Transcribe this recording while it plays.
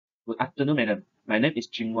Good afternoon, madam. My name is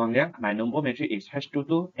Jim Wang Liang. My number matrix is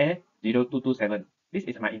H22A0227. This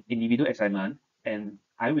is my individual assignment, and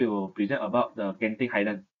I will present about the Genting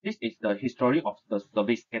Highland. This is the history of the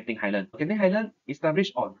service Genting Highland. Genting Highland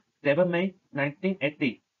established on 7 May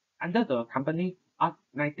 1980 under the Company Act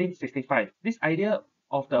 1965. This idea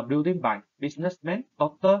of the building by businessman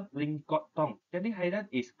Dr. Lim Kok Tong. Genting Highland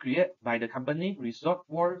is created by the company Resort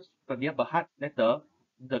World Sedia Berhad. Later,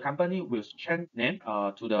 the company will change name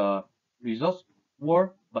to the Resort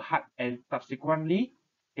World Berhad and subsequently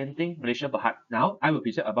Genting Malaysia Berhad. Now, I will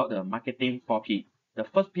present about the marketing 4P. The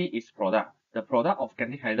first P is product. The product of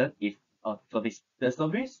Genting Highland is a service. The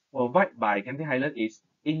service provided by Genting Highland is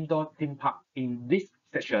indoor theme park. In this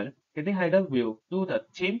section, Genting Highland will do the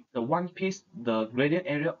theme, the one piece, the gradient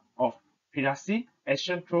area of Pirasi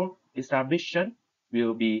Asian Tour establishment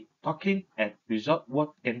will be talking at Resort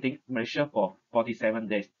World Genting Malaysia for 47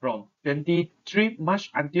 days from 23 March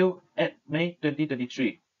until 8 May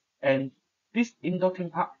 2023. And this indoor theme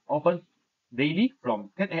park open daily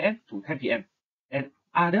from 10 a.m. to 10 p.m. And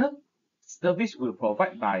other service will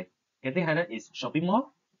provide by Genting Highland is shopping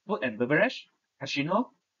mall, food and beverage,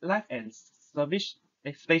 casino, live and service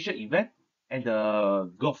special event, and the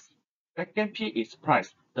golf. Second P is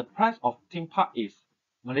price. The price of theme park is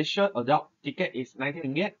Malaysia adult ticket is 90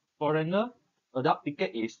 ringgit, foreigner adult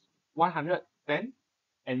ticket is 110,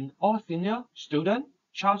 and all senior student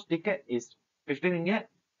child ticket is 15 ringgit,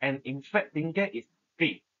 and infant ticket is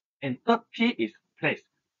free. And third P is place.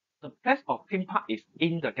 The place of theme park is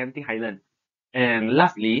in the Genting Highland. And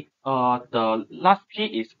lastly, the last P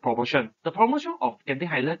is promotion. The promotion of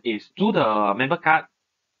Genting Highland is through the member card.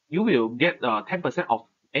 You will get 10% of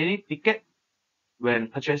any ticket when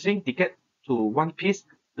purchasing ticket to one piece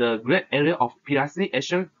the great area of Pirasi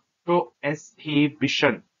Asian Pro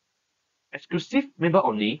Exhibition. Exclusive member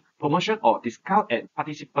only promotion or discount at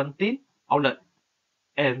participating outlet.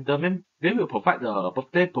 And they will provide the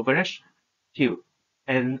birthday beverage too.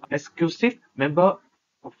 And exclusive member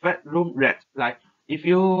perfect room rate. Like if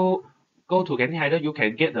you go to Genting Highland, you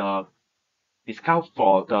can get the discount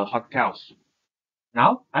for the hotels.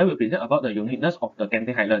 Now, I will present about the uniqueness of the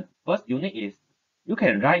Genting Highland. First unique is you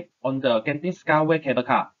can ride on the Genting Skyway cable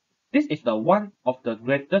car. This is the one of the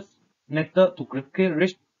greatest method to quickly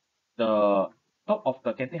reach the top of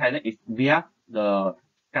the Genting Highland is via the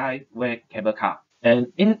Skyway cable car.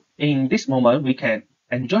 And in this moment, we can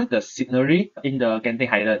enjoy the scenery in the Genting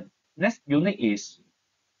Highland. Next unique is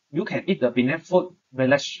you can eat the Penang food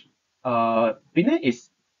village. Penang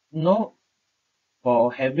is known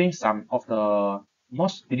for having some of the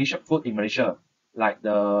most delicious food in Malaysia, like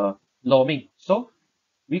the lor-mee. So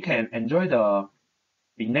we can enjoy the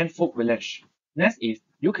Penang food village. Next is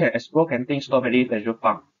you can explore Genting strawberry leisure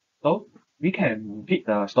farm. So we can pick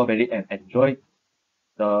the strawberry and enjoy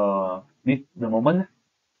the moment.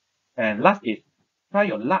 And last is try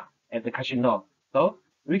your luck at the casino. So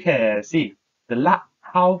we can see the luck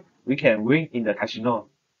how we can win in the casino.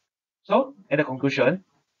 So at the conclusion,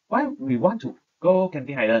 why we want to go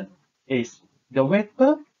Genting Highland is the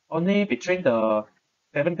weather only between the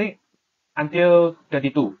 17 until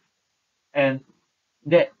 32, and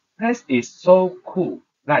that place is so cool.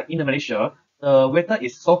 Like in Malaysia, the weather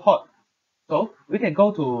is so hot, so we can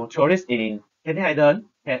go to tourists in Genting Highland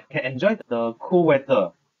can enjoy the cool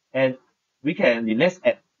weather, and we can relax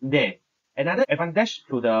at there. Another advantage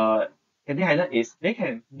to the Genting Highland is they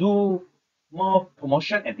can do more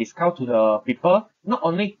promotion and discount to the people, not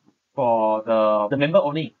only for the member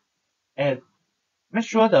only, and make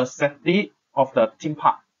sure the safety of the theme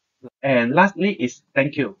park. And lastly is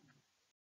thank you.